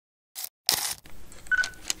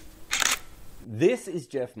This is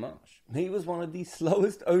Geoff Marsh. He was one of the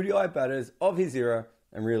slowest ODI batters of his era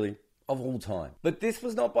and really of all time. But this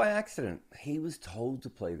was not by accident. He was told to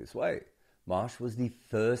play this way. Marsh was the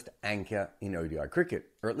first anchor in ODI cricket,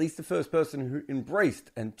 or at least the first person who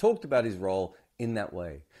embraced and talked about his role in that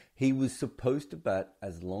way. He was supposed to bat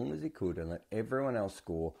as long as he could and let everyone else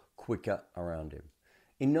score quicker around him.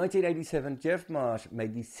 In 1987, Geoff Marsh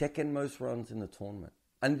made the second most runs in the tournament.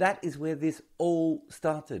 And that is where this all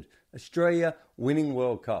started. Australia winning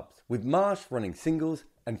World Cups, with Marsh running singles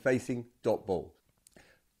and facing dot balls.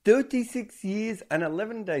 36 years and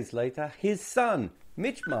 11 days later, his son,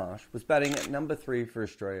 Mitch Marsh, was batting at number 3 for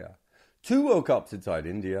Australia. 2 World Cups inside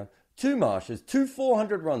India, 2 Marshes, 2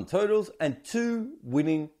 400-run totals, and 2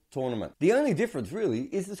 winning tournaments. The only difference really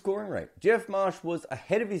is the scoring rate. Geoff Marsh was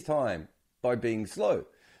ahead of his time by being slow.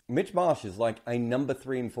 Mitch Marsh is like a number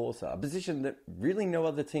 3 enforcer, a position that really no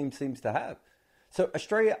other team seems to have. So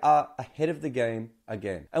Australia are ahead of the game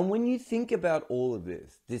again. And when you think about all of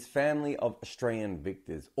this family of Australian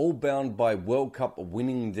victors, all bound by World Cup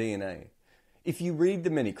winning DNA, if you read the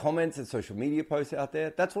many comments and social media posts out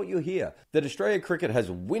there, that's what you'll hear, that Australia cricket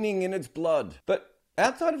has winning in its blood. But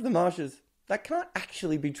outside of the Marshes, that can't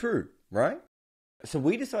actually be true, right? So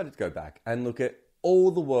we decided to go back and look at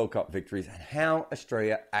all the World Cup victories and how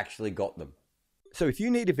Australia actually got them. So if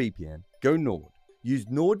you need a VPN, go Nord. Use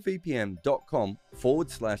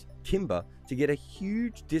nordvpn.com/Kimber to get a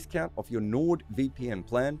huge discount off your Nord VPN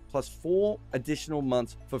plan plus 4 additional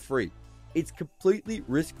months for free. It's completely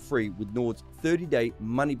risk-free with Nord's 30-day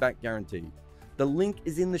money-back guarantee. The link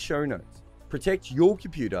is in the show notes. Protect your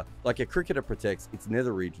computer like a cricketer protects its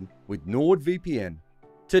nether region with NordVPN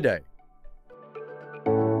today.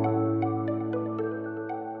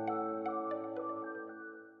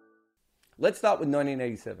 Let's start with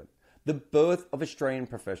 1987, the birth of Australian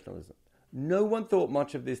professionalism. No one thought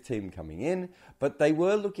much of this team coming in, but they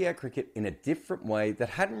were looking at cricket in a different way that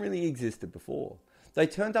hadn't really existed before. They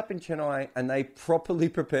turned up in Chennai and they properly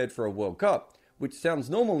prepared for a World Cup, which sounds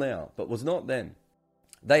normal now, but was not then.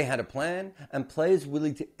 They had a plan and players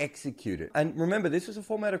willing to execute it. And remember, this was a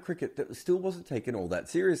format of cricket that still wasn't taken all that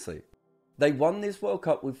seriously. They won this World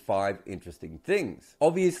Cup with 5 interesting things.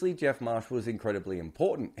 Obviously, Geoff Marsh was incredibly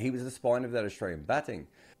important. He was the spine of that Australian batting.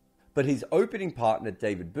 But his opening partner,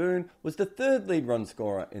 David Boone, was the 3rd lead run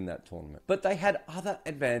scorer in that tournament. But they had other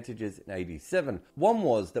advantages in 87. One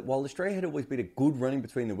was that while Australia had always been a good running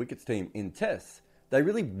between the wickets team in tests, they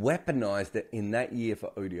really weaponised it in that year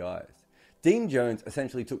for ODIs. Dean Jones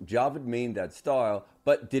essentially took Jarrod Meandad's style,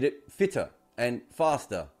 but did it fitter and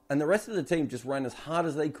faster. And the rest of the team just ran as hard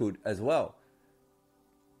as they could as well.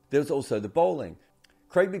 There was also the bowling.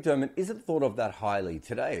 Craig McDermott isn't thought of that highly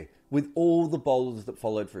today. With all the bowlers that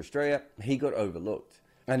followed for Australia, he got overlooked.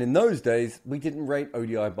 And in those days, we didn't rate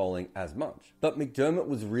ODI bowling as much. But McDermott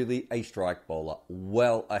was really a strike bowler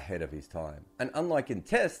well ahead of his time. And unlike in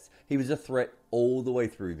tests, he was a threat all the way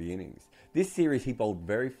through the innings. This series, he bowled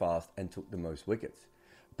very fast and took the most wickets.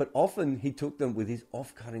 But often he took them with his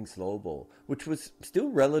off-cutting slow ball, which was still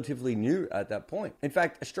relatively new at that point. In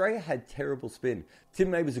fact, Australia had terrible spin. Tim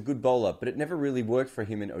May was a good bowler, but it never really worked for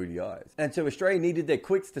him in ODIs. And so Australia needed their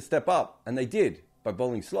quicks to step up, and they did, by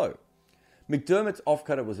bowling slow. McDermott's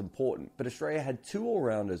off-cutter was important, but Australia had 2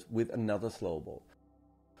 all-rounders with another slow ball.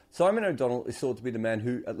 Simon O'Donnell is thought to be the man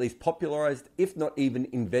who at least popularised, if not even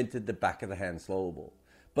invented, the back-of-the-hand slow ball.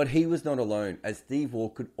 But he was not alone, as Steve Waugh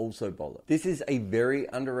could also bowl it. This is a very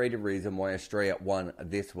underrated reason why Australia won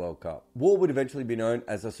this World Cup. Waugh would eventually be known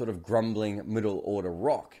as a sort of grumbling middle-order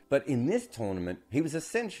rock. But in this tournament, he was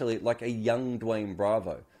essentially like a young Dwayne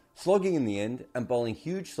Bravo, slogging in the end and bowling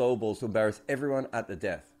huge slow balls to embarrass everyone at the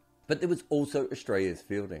death. But there was also Australia's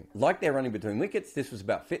fielding. Like their running between wickets, this was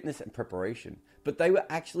about fitness and preparation. But they were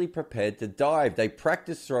actually prepared to dive. They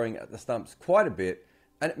practiced throwing at the stumps quite a bit,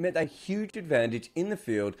 and it meant a huge advantage in the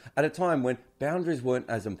field at a time when boundaries weren't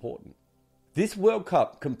as important. This World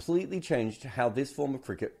Cup completely changed how this form of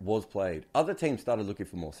cricket was played. Other teams started looking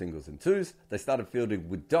for more singles and twos, they started fielding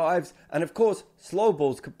with dives, and of course, slow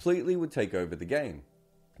balls completely would take over the game.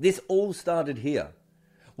 This all started here.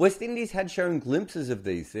 West Indies had shown glimpses of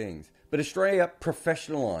these things, but Australia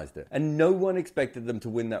professionalised it, and no one expected them to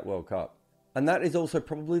win that World Cup. And that is also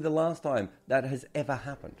probably the last time that has ever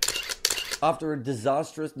happened. After a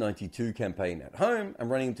disastrous 92 campaign at home and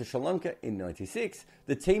running into Sri Lanka in 96,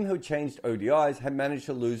 the team who had changed ODIs had managed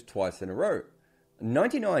to lose twice in a row.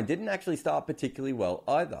 99 didn't actually start particularly well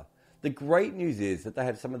either. The great news is that they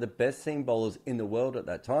have some of the best seam bowlers in the world at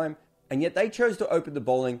that time, and yet they chose to open the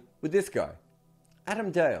bowling with this guy, Adam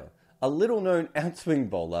Dale, a little known outswing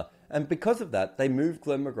bowler, and because of that they moved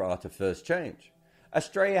Glenn McGrath to first change.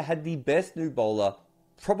 Australia had the best new bowler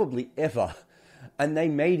probably ever, and they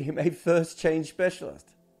made him a first change specialist.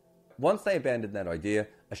 Once they abandoned that idea,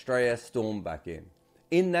 Australia stormed back in.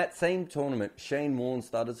 In that same tournament, Shane Warne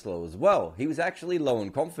started slow as well. He was actually low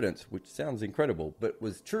in confidence, which sounds incredible, but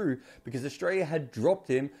was true because Australia had dropped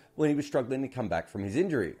him when he was struggling to come back from his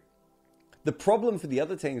injury. The problem for the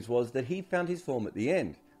other teams was that he found his form at the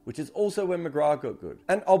end, which is also when McGrath got good.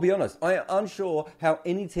 And I'll be honest, I am unsure how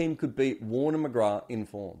any team could beat Warne and McGrath in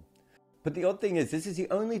form. But the odd thing is, this is the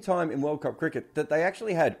only time in World Cup cricket that they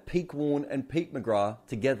actually had peak Warne and peak McGrath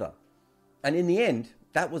together. And in the end,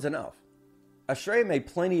 that was enough. Australia made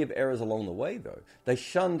plenty of errors along the way though. They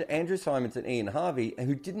shunned Andrew Symonds and Ian Harvey,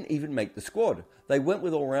 who didn't even make the squad. They went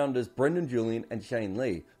with all-rounders Brendan Julian and Shane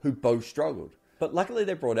Lee, who both struggled. But luckily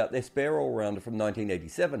they brought out their spare all-rounder from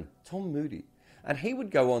 1987, Tom Moody. And he would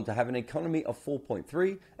go on to have an economy of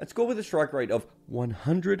 4.3 and score with a strike rate of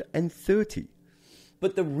 130.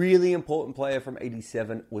 But the really important player from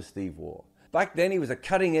 87 was Steve Waugh. Back then he was a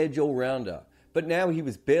cutting-edge all-rounder. But now he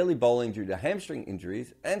was barely bowling due to hamstring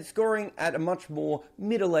injuries and scoring at a much more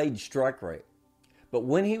middle-aged strike rate. But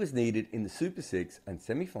when he was needed in the Super 6 and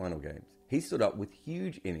semi-final games, he stood up with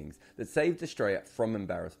huge innings that saved Australia from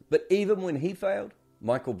embarrassment. But even when he failed,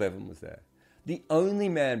 Michael Bevan was there. The only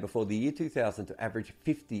man before the year 2000 to average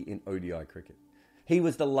 50 in ODI cricket. He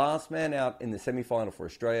was the last man out in the semi-final for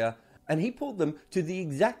Australia, and he pulled them to the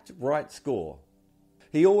exact right score.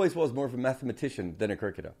 He always was more of a mathematician than a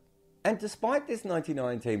cricketer. And despite this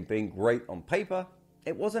 99 team being great on paper,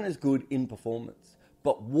 it wasn't as good in performance.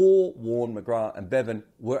 But Waugh, Warne, McGrath and Bevan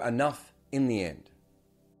were enough in the end.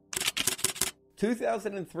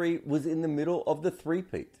 2003 was in the middle of the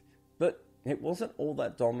three-peat, but it wasn't all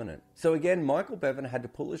that dominant. So again, Michael Bevan had to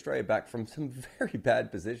pull Australia back from some very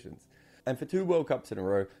bad positions. And for 2 World Cups in a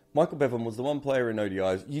row, Michael Bevan was the one player in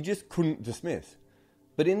ODIs you just couldn't dismiss.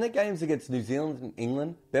 But in the games against New Zealand and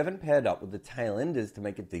England, Bevan paired up with the tail enders to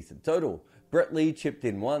make a decent total. Brett Lee chipped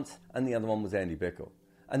in once, and the other one was Andy Bickle.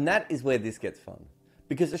 And that is where this gets fun.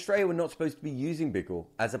 Because Australia were not supposed to be using Bickle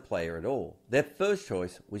as a player at all. Their first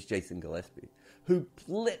choice was Jason Gillespie, who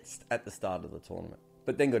blitzed at the start of the tournament,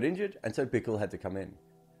 but then got injured, and so Bickle had to come in.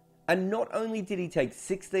 And not only did he take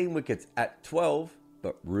 16 wickets at 12,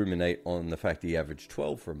 but ruminate on the fact he averaged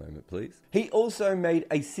 12 for a moment, please. He also made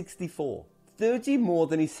a 64. 30 more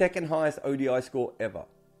than his second highest ODI score ever.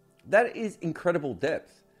 That is incredible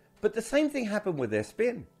depth. But the same thing happened with their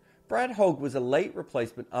spin. Brad Hogg was a late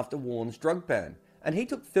replacement after Warne's drug ban, and he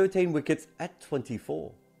took 13 wickets at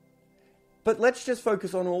 24. But let's just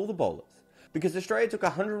focus on all the bowlers, because Australia took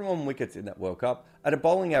 101 wickets in that World Cup at a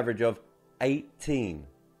bowling average of 18.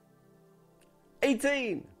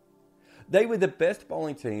 18! They were the best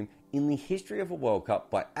bowling team in the history of a World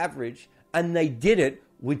Cup by average, and they did it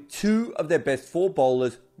with 2 of their best 4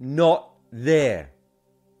 bowlers not there.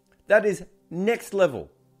 That is next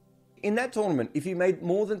level. In that tournament, if you made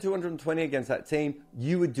more than 220 against that team,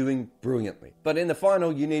 you were doing brilliantly. But in the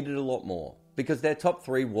final, you needed a lot more, because their top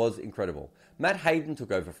 3 was incredible. Matt Hayden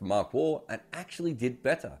took over from Mark Waugh and actually did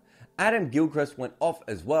better. Adam Gilchrist went off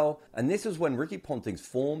as well, and this was when Ricky Ponting's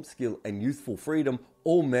form, skill and youthful freedom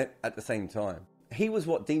all met at the same time. He was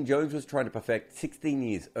what Dean Jones was trying to perfect 16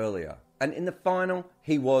 years earlier. And in the final,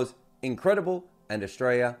 he was incredible, and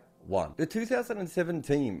Australia won. The 2007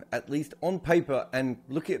 team, at least on paper and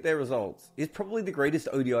looking at their results, is probably the greatest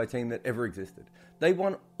ODI team that ever existed. They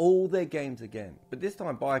won all their games again, but this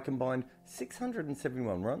time by a combined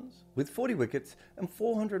 671 runs, with 40 wickets and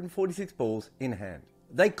 446 balls in hand.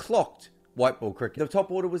 They clocked white ball cricket. The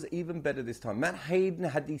top order was even better this time. Matt Hayden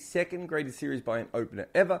had the second greatest series by an opener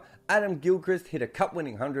ever. Adam Gilchrist hit a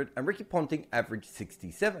cup-winning 100, and Ricky Ponting averaged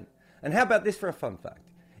 67. And how about this for a fun fact?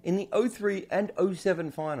 In the 03 and 07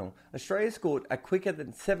 final, Australia scored a quicker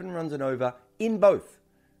than 7 runs and over in both.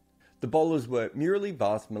 The bowlers were Murali,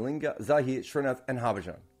 Vas, Malinga, Zahir, Srinath and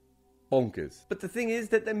Harbhajan. Bonkers. But the thing is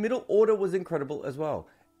that their middle order was incredible as well.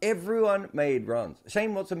 Everyone made runs.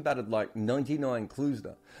 Shane Watson batted like 99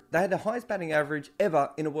 Klusner. They had the highest batting average ever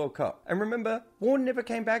in a World Cup. And remember, Warne never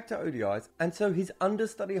came back to ODIs, and so his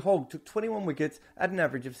understudy Hogg took 21 wickets at an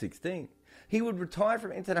average of 16. He would retire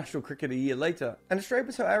from international cricket a year later, and Australia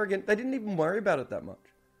was so arrogant they didn't even worry about it that much.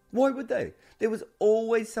 Why would they? There was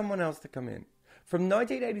always someone else to come in. From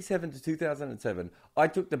 1987 to 2007, I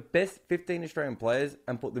took the best 15 Australian players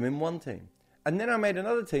and put them in one team. And then I made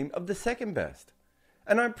another team of the second best.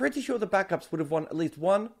 And I'm pretty sure the backups would have won at least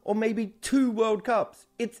 1 or maybe 2 World Cups.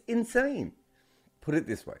 It's insane. Put it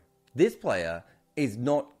this way. This player is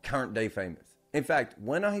not current day famous. In fact,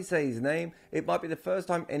 when I say his name, it might be the first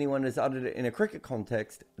time anyone has uttered it in a cricket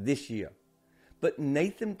context this year. But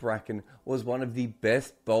Nathan Bracken was one of the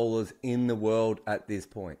best bowlers in the world at this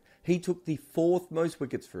point. He took the 4th most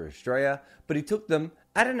wickets for Australia, but he took them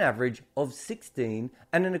at an average of 16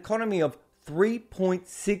 and an economy of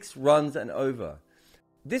 3.6 runs and over.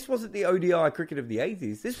 This wasn't the ODI cricket of the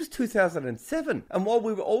 80s, this was 2007. And while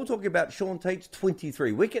we were all talking about Sean Tate's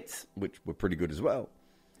 23 wickets, which were pretty good as well,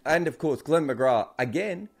 and of course Glenn McGrath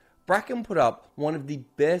again, Bracken put up one of the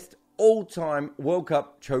best all-time World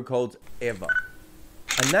Cup chokeholds ever.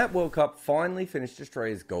 And that World Cup finally finished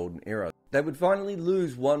Australia's golden era. They would finally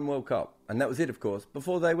lose one World Cup, and that was it, of course,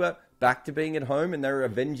 before they were back to being at home and they were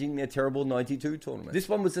avenging their terrible 92 tournament. This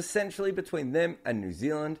one was essentially between them and New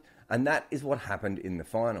Zealand, and that is what happened in the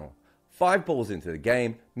final. 5 balls into the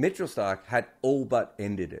game, Mitchell Starc had all but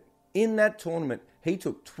ended it. In that tournament, he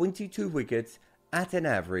took 22 wickets at an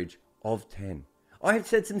average of 10. I have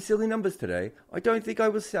said some silly numbers today. I don't think I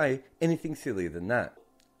will say anything sillier than that.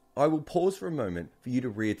 I will pause for a moment for you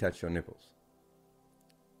to reattach your nipples.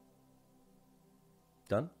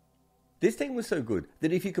 Done? This team was so good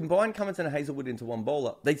that if you combine Cummins and Hazelwood into one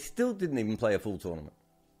bowler, they still didn't even play a full tournament.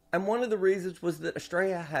 And one of the reasons was that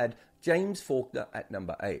Australia had James Faulkner at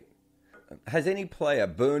number 8. Has any player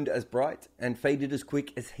burned as bright and faded as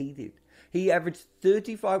quick as he did? He averaged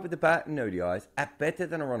 35 with the bat in ODIs at better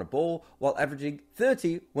than a run a ball, while averaging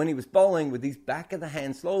 30 when he was bowling with his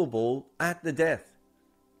back-of-the-hand slower ball at the death.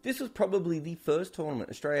 This was probably the first tournament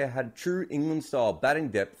Australia had true England-style batting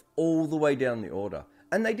depth all the way down the order.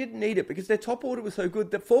 And they didn't need it because their top order was so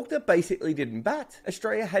good that Faulkner basically didn't bat.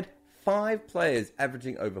 Australia had 5 players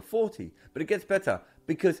averaging over 40. But it gets better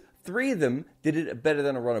because 3 of them did it at better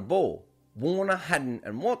than a run a ball. Warner, Haddon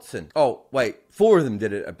and Watson. Oh, wait, 4 of them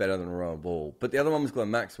did it at better than a run a ball. But the other one was Glenn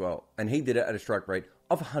Maxwell, and he did it at a strike rate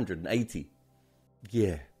of 180.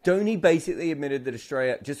 Yeah. Dhoni basically admitted that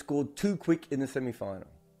Australia just scored too quick in the semi-final.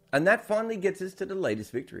 And that finally gets us to the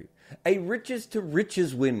latest victory. A riches to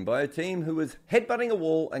riches win by a team who was headbutting a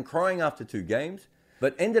wall and crying after 2 games,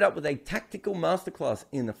 but ended up with a tactical masterclass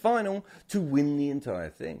in the final to win the entire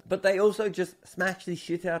thing. But they also just smashed the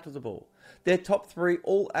shit out of the ball. Their top 3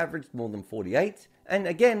 all averaged more than 48, and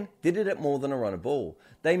again, did it at more than a run a ball.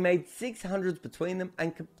 They made 600s between them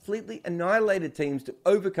and completely annihilated teams to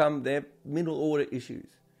overcome their middle order issues.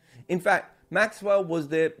 In fact, Maxwell was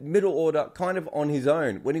their middle order kind of on his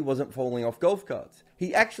own when he wasn't falling off golf carts.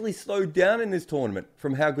 He actually slowed down in this tournament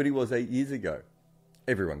from how good he was 8 years ago.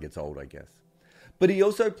 Everyone gets old, I guess. But he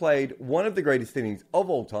also played one of the greatest innings of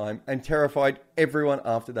all time and terrified everyone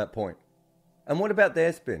after that point. And what about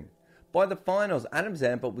their spin? By the finals, Adam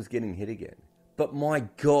Zampa was getting hit again. But my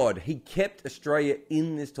God, he kept Australia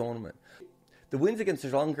in this tournament. The wins against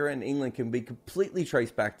Sri Lanka and England can be completely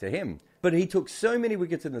traced back to him. But he took so many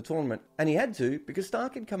wickets in the tournament, and he had to because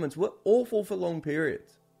Starc and Cummins were awful for long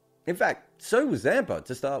periods. In fact, so was Zampa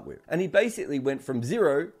to start with. And he basically went from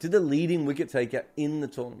 0 to the leading wicket taker in the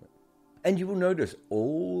tournament. And you will notice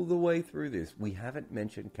all the way through this, we haven't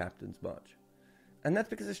mentioned captains much. And that's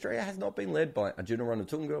because Australia has not been led by Arjuna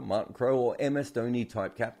Ranatunga, Martin Crowe or MS Dhoni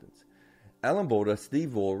type captains. Alan Border,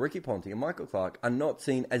 Steve Waugh, Ricky Ponting and Michael Clarke are not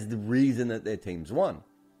seen as the reason that their teams won.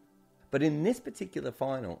 But in this particular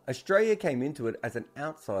final, Australia came into it as an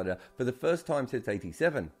outsider for the first time since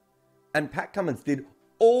 '87. And Pat Cummins did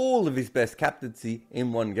all of his best captaincy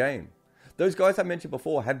in one game. Those guys I mentioned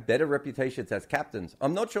before have better reputations as captains.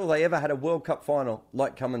 I'm not sure they ever had a World Cup final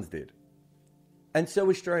like Cummins did. And so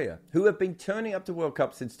Australia, who have been turning up to World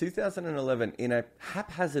Cup since 2011 in a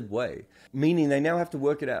haphazard way, meaning they now have to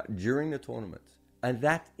work it out during the tournaments. And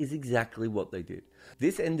that is exactly what they did.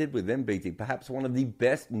 This ended with them beating perhaps one of the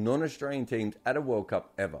best non-Australian teams at a World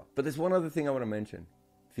Cup ever. But there's one other thing I want to mention.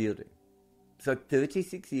 Fielding. So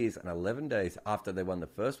 36 years and 11 days after they won the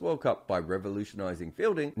first World Cup by revolutionising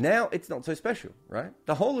fielding, now it's not so special, right?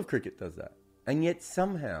 The whole of cricket does that. And yet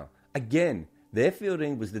somehow, again, their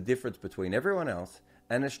fielding was the difference between everyone else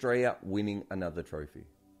and Australia winning another trophy.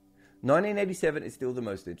 1987 is still the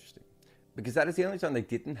most interesting, because that is the only time they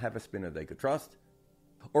didn't have a spinner they could trust,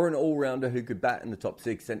 or an all-rounder who could bat in the top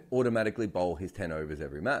 6 and automatically bowl his 10 overs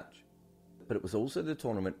every match. But it was also the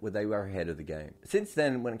tournament where they were ahead of the game. Since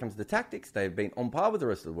then, when it comes to tactics, they have been on par with the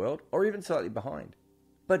rest of the world, or even slightly behind.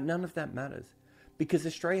 But none of that matters, because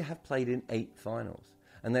Australia have played in 8 finals,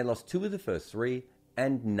 and they lost 2 of the first 3,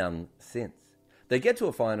 and none since. They get to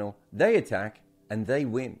a final, they attack, and they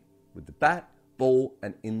win, with the bat, ball,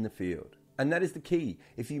 and in the field. And that is the key.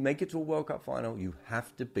 If you make it to a World Cup final, you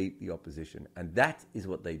have to beat the opposition, and that is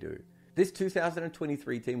what they do. This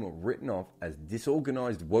 2023 team were written off as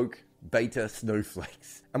disorganized, woke, beta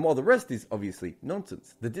snowflakes. And while the rest is obviously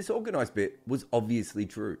nonsense, the disorganized bit was obviously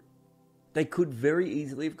true. They could very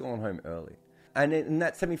easily have gone home early. And in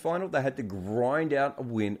that semi-final, they had to grind out a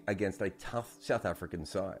win against a tough South African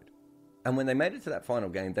side. And when they made it to that final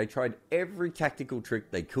game, they tried every tactical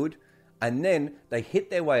trick they could, and then they hit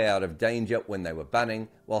their way out of danger when they were batting,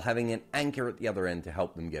 while having an anchor at the other end to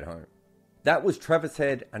help them get home. That was Travis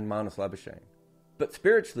Head and Marnus Labuschagne. But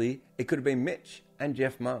spiritually, it could have been Mitch and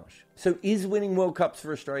Geoff Marsh. So is winning World Cups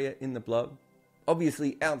for Australia in the blood?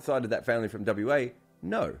 Obviously, outside of that family from WA,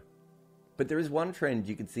 no. But there is one trend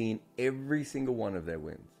you can see in every single one of their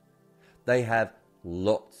wins. They have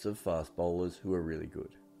lots of fast bowlers who are really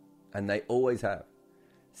good. And they always have.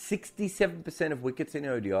 67% of wickets in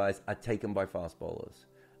ODIs are taken by fast bowlers.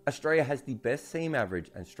 Australia has the best seam average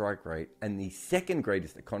and strike rate and the second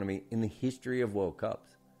greatest economy in the history of World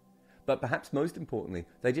Cups. But perhaps most importantly,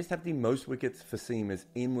 they just have the most wickets for seamers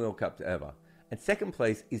in World Cups ever. And second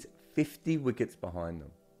place is 50 wickets behind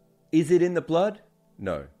them. Is it in the blood?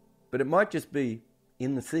 No. But it might just be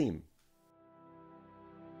in the seam.